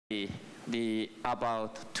the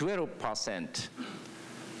about 12%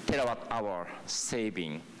 terawatt-hour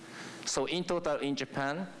saving. So in total in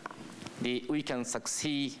Japan, we can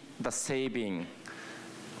succeed the saving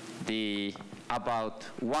the about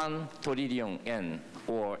 1 trillion yen,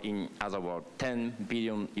 or in other words, 10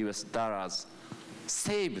 billion US dollars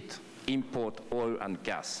saved import oil and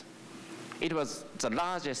gas. It was the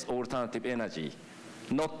largest alternative energy,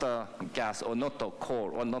 not the gas or not the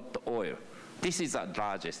coal or not the oil. This is the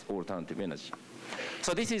largest alternative energy.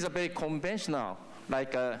 So this is a very conventional,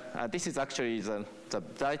 like this is actually the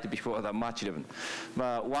right before the March 11,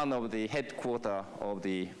 but one of the headquarters of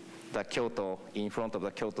the Kyoto, in front of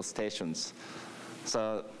the Kyoto stations.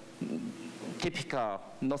 So typical,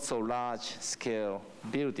 not so large scale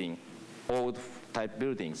building, old type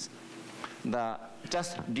buildings. The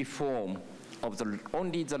just reform of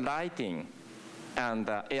only the lighting and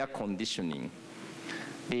air conditioning.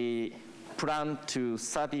 The plan to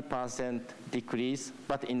 30% decrease,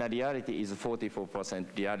 but in reality is 44%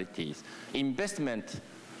 realities. Investment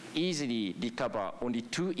easily recover only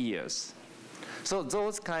 2 years. So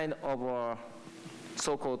those kind of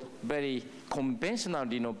so-called very conventional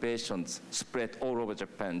renovations spread all over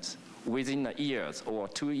Japan within a years or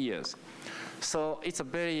 2 years. So it's a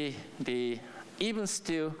very, even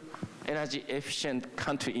still energy efficient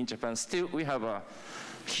country in Japan, still we have a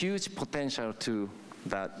huge potential to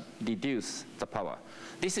reduce the power.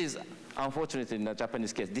 This is, unfortunately, in the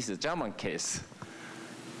Japanese case, this is a German case.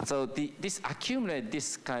 So this accumulate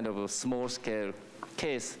this kind of a small scale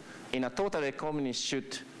case in a total economy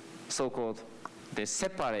should so-called the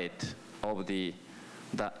separate of the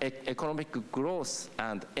economic growth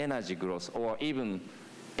and energy growth, or even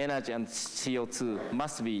energy and CO2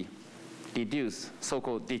 must be reduced.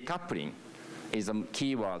 So-called decoupling is a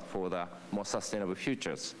key word for the more sustainable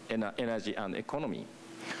futures in energy and economy.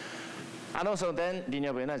 And also then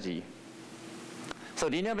renewable energy. So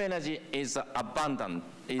renewable energy is abundant,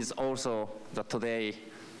 is also today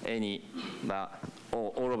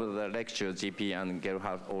all over the lecture GP and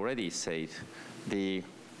Gerhard already said, the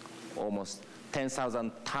almost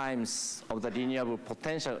 10,000 times of the renewable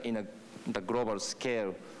potential in the global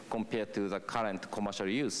scale compared to the current commercial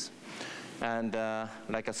use. And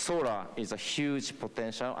like a solar is a huge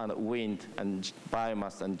potential, and wind and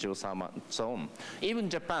biomass and geothermal and so on. Even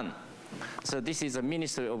Japan. So this is a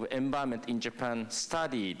Ministry of Environment in Japan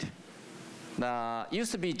studied.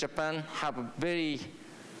 Used to be Japan have very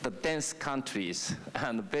dense countries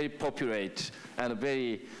and very populate and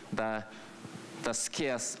very the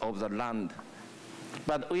scarce of the land.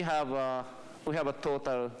 But we have a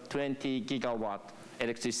total 20 gigawatt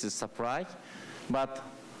electricity supply, but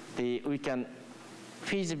we can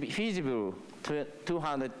feasible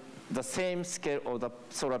 200, the same scale of the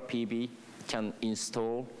solar PV can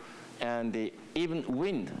install, and even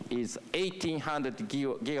wind is 1,800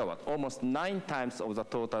 gigawatt, almost 9 times of the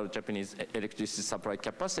total Japanese electricity supply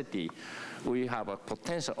capacity. We have a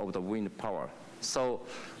potential of the wind power. So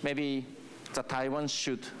maybe Taiwan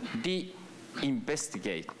should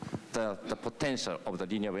investigate the potential of the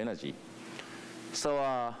renewable energy.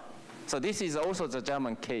 So this is also the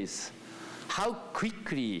German case. How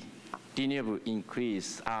quickly renewable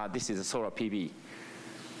increase? This is a solar PV.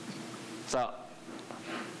 So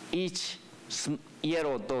each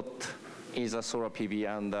yellow dot is a solar PV,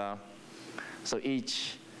 and so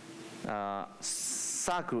each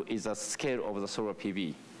circle is a scale of the solar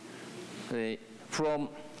PV. From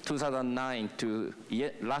 2009 to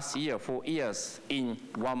last year, 4 years in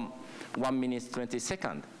 1 minute 20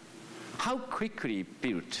 seconds. How quickly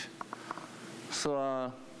built?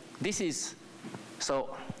 So this is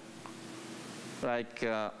like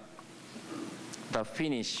the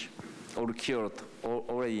finish or cured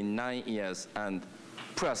already 9 years, and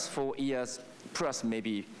plus 4 years, plus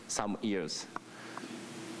maybe some years.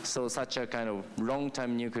 So such a kind of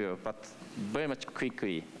long-time nuclear, but very much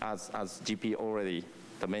quickly, as GP already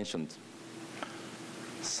mentioned.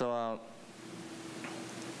 So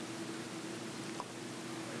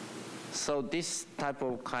this type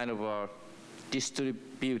of kind of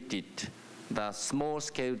distributed, the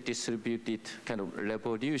small-scale distributed kind of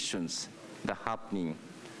revolutions that are happening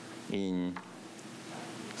in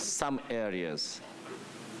some areas.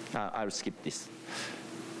 I'll skip this.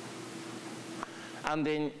 And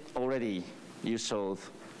then already you showed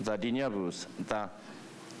the renewables. The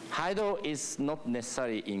hydro is not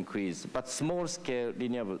necessarily increased, but small-scale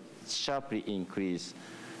renewable sharply increased.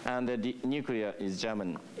 And the nuclear in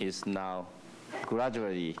Germany is now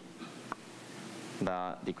gradually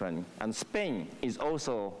declining. And Spain is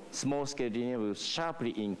also small-scale renewable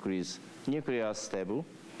sharply increased, nuclear stable.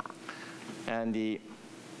 And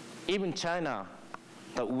even China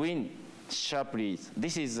the wind sharply.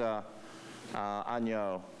 This is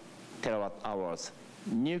annual terawatt hours.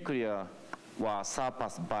 Nuclear was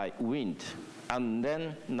surpassed by wind. And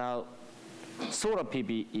then now solar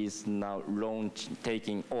PV is now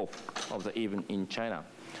taking off even in China.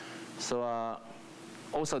 So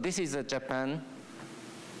also this is Japan,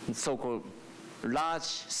 so-called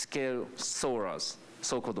large-scale solars,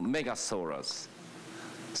 so-called mega solars.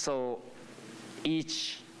 So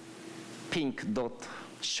each pink dot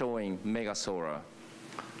showing mega solar.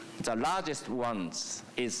 The largest ones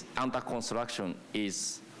is under construction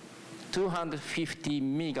is 250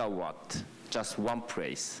 megawatt, just one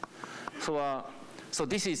place. So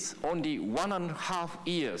this is only 1.5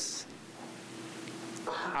 years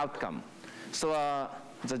outcome. So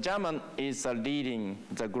the German is leading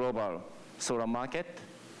the global solar market,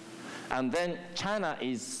 and then China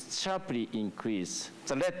is sharply increased.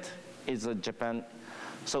 The red is Japan.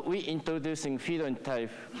 So we introducing feed-in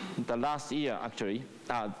tariff the last year actually,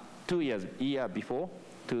 2 years, year before,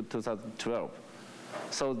 2012.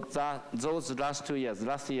 So those last 2 years,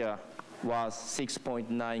 last year was 6.9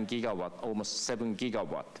 gigawatt, almost 7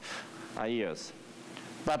 gigawatt years.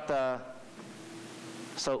 But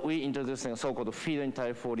so we introducing so-called feed-in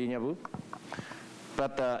tariff for renewable.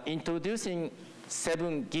 But introducing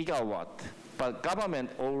 7 gigawatt, but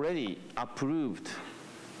government already approved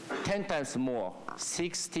 10 times more,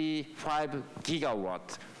 65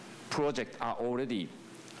 gigawatt projects are already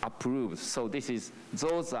approved. So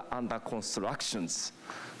those are under constructions.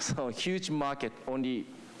 So huge market, only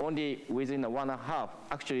within 1.5.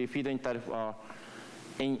 Actually, feed-in tariff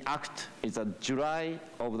in act is July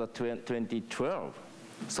of the 2012.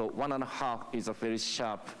 So 1.5 is a very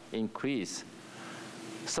sharp increase.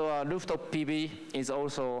 So rooftop PV is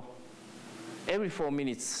also every 4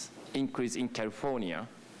 minutes increase in California.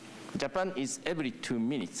 Japan is every 2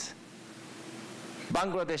 minutes.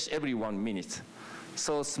 Bangladesh every 1 minute.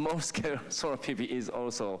 So small-scale solar PV is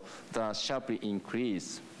also the sharply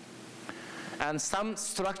increase. And some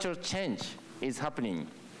structural change is happening.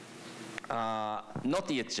 Not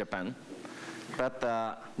yet Japan, but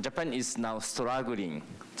Japan is now struggling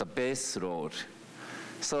the base load.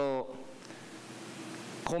 So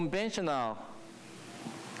conventional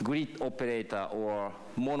grid operator or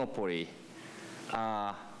monopoly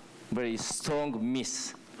very strong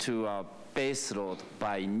miss to base load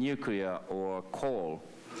by nuclear or coal.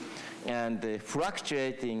 And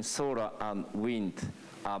fluctuating solar and wind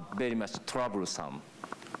are very much troublesome.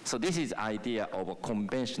 So this is the idea of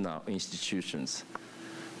conventional institutions.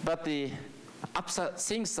 But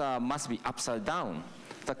things must be upside down.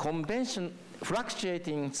 The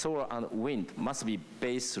fluctuating solar and wind must be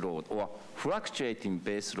base load or fluctuating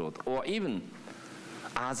base load, or even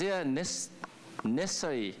are there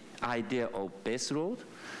necessary idea of base load?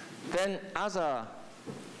 Then other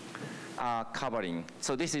covering.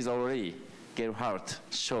 So this is already Gerhardt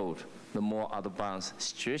showed the more advanced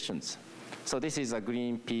situations. So this is a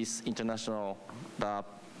Greenpeace International, the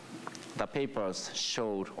papers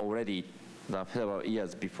showed already several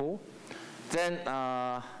years before. Then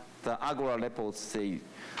the Agora reports say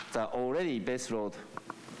that already base load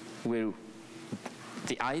will,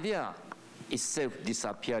 the idea itself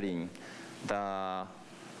disappearing.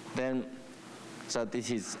 Then so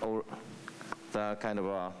this is the kind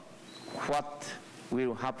of what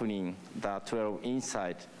will happening the 12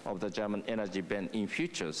 insight of the German energy ban in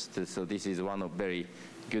futures. So this is one of very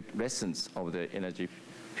good lessons of the energy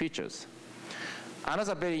futures.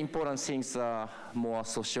 Another very important thing is more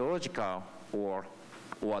sociological or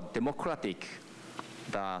democratic,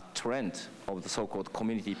 the trend of the so-called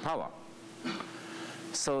community power.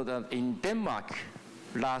 So that in Denmark,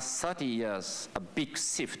 last 30 years, a big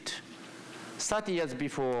shift. 30 years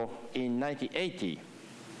before, in 1980,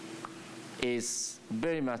 is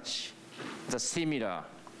very much the similar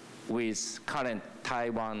with current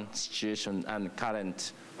Taiwan situation and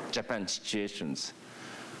current Japan situations.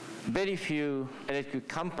 Very few electric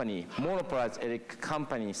company, monopolized electric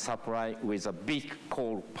company supply with a big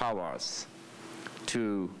coal powers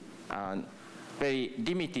to very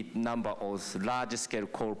limited number of large-scale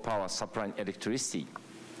coal power supplying electricity.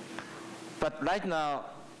 But right now,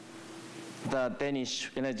 the Danish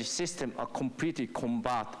energy system are completely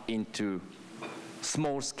converted into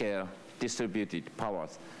small-scale distributed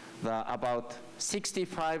powers. There are about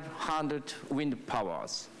 6,500 wind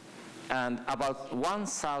powers and about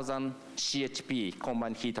 1,000 CHP,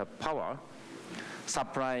 combined heat and power,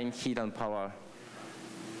 supplying heat and power.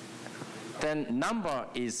 Then number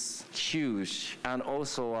is huge, and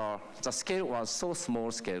also the scale was so small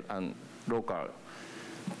scale and local.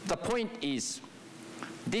 The point is,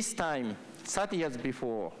 this time, 30 years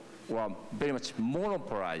before, were very much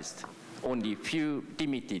monopolized, only few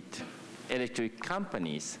limited electric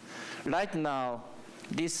companies. Right now,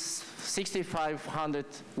 this 6,500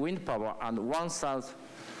 wind power and 1,000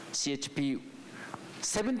 CHP,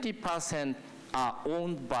 70% are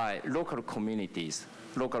owned by local communities,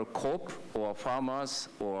 local co-op or farmers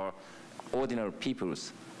or ordinary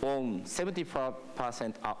peoples.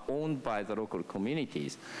 75% are owned by the local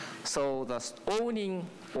communities. So the owning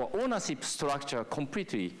or ownership structure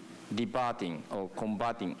completely departing or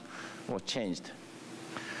combating or changed.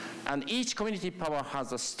 And each community power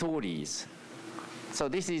has stories. So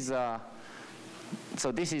this is a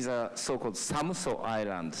so-called Samso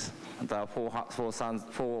Island, the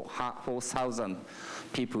 4,000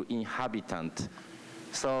 people inhabitant.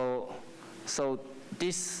 So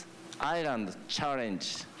this island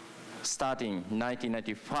challenged starting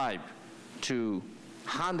 1995 to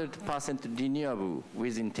 100% renewable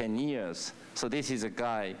within 10 years. So this is a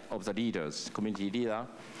guy of the leaders, community leader.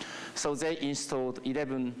 So they installed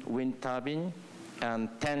 11 wind turbines and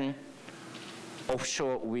 10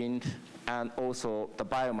 offshore wind and also the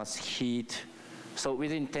biomass heat. So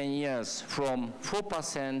within 10 years, from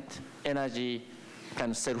 4% energy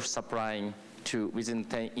can self-supplying to within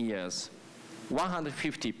 10 years,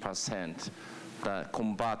 150% the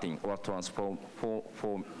converting or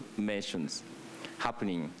transformations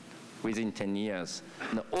happening within 10 years.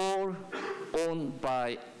 And all owned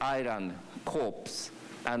by island co-ops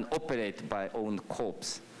and operated by own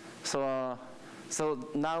co-ops. So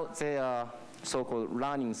now they are so-called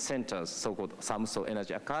learning centers, so-called Samso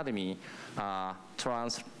Energy Academy,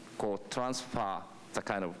 transfer the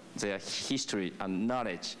kind of their history and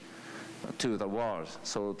knowledge to the world.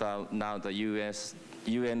 So now the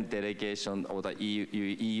UN delegation or the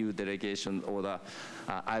EU delegation or the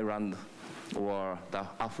Ireland or the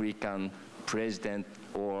African president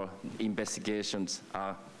or investigations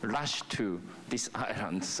are rushed to this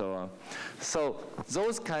island. So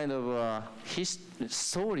those kind of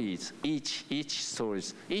stories, each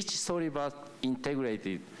story was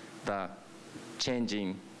integrated the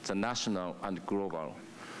changing the national and global.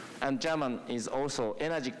 And German is also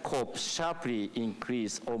energy corp sharply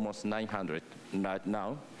increased almost 900 right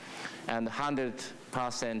now, and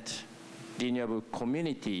 100% renewable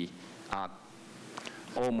community are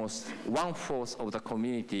almost 1/4 of the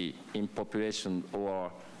community in population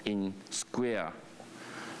or in square.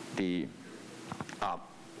 The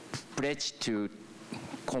pledge to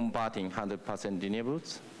combating 100%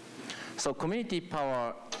 renewables. So community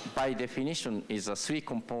power, by definition, is a three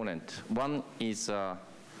component. One is the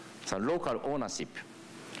local ownership.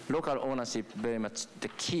 Local ownership very much the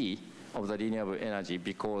key of the renewable energy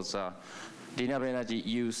because renewable energy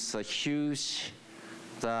use a huge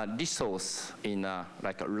resource in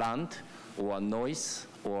like land or noise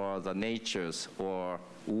or the natures or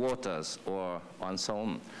waters or and so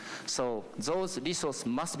on. So those resources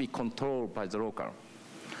must be controlled by the local.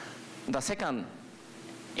 The second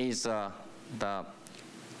is the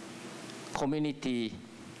community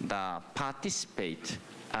participate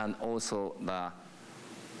and also the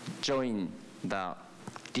join the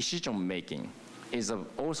decision making is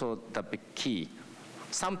also the big key.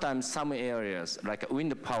 Sometimes some areas like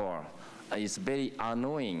wind power is very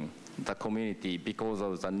annoying the community because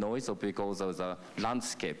of the noise or because of the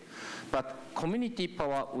landscape. But community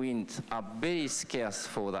power winds are very scarce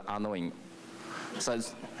for the annoying. So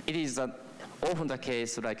it is often the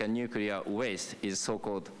case like a nuclear waste is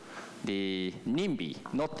so-called the NIMBY,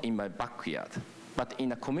 not in my backyard. But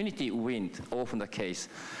in a community wind, often the case,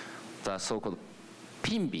 the so-called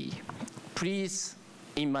PIMBY, please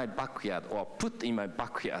in my backyard or put in my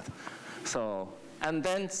backyard. So, and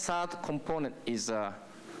then third component is the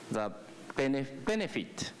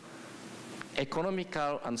benefit.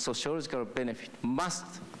 Economical and sociological benefit must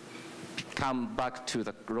come back to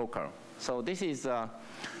the local. So this is the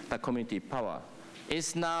community power.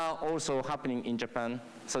 It's now also happening in Japan.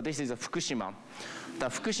 So this is Fukushima. The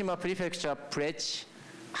Fukushima prefecture pledged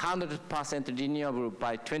 100% renewable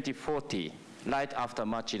by 2040, right after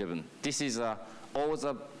March 11. This is all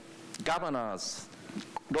the governors,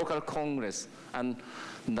 local congress, and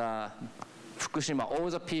the Fukushima, all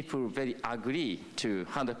the people very agree to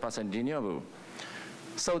 100% renewable.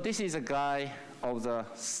 So this is a guy of the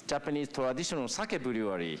Japanese traditional sake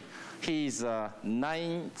brewery. He is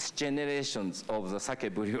 9th generations of the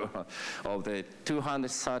sake brewer of the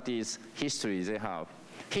 230s history they have.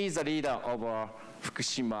 He is the leader of our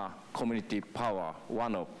Fukushima community power,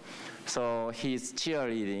 one of. So he's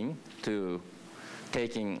cheerleading to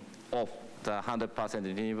taking off the 100%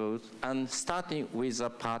 renewables and starting with the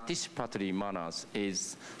participatory manners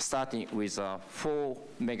is starting with a 4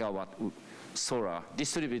 megawatt solar,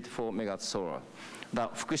 distributed 4 megawatt solar. The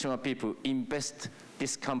Fukushima people invest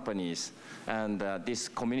these companies and this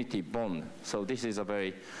community bond. So this is a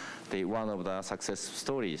very, one of the success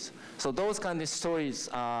stories. So those kind of stories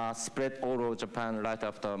are spread all over Japan right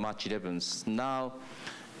after March 11th. Now,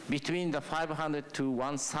 between the 500 to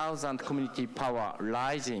 1,000 community power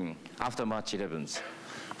rising after March 11th.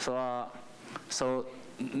 So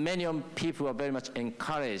many people are very much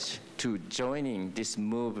encouraged to joining this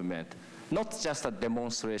movement, not just a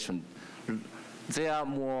demonstration. They are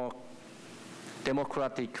more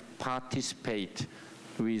democratic participate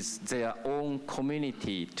with their own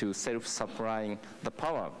community to self-supplying the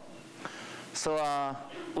power. So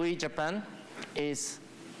we, Japan, is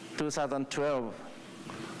 2012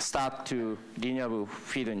 start to renewable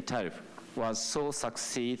feed-in tariff was so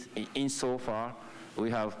succeed insofar. We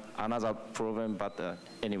have another problem, but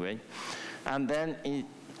anyway. And then in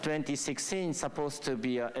 2016, supposed to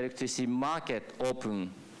be an electricity market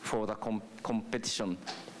open for the competition,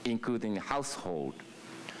 including household.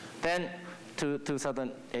 Then to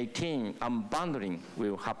 2018, unbundling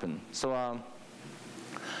will happen. So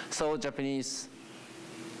Japanese,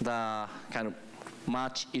 the kind of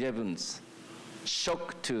March 11th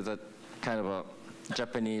shock to the kind of a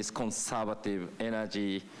Japanese conservative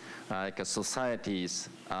energy societies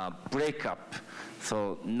break up.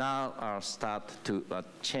 So now start to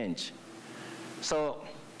change. So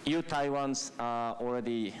you Taiwan's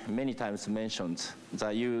already many times mentioned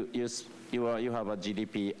that you have a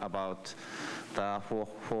GDP about the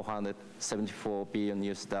 474 billion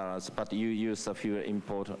US dollars, but you use a fuel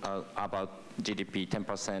import about GDP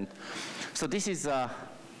 10%. So this is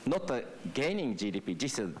not a gaining GDP,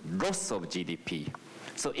 this is loss of GDP.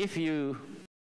 So if you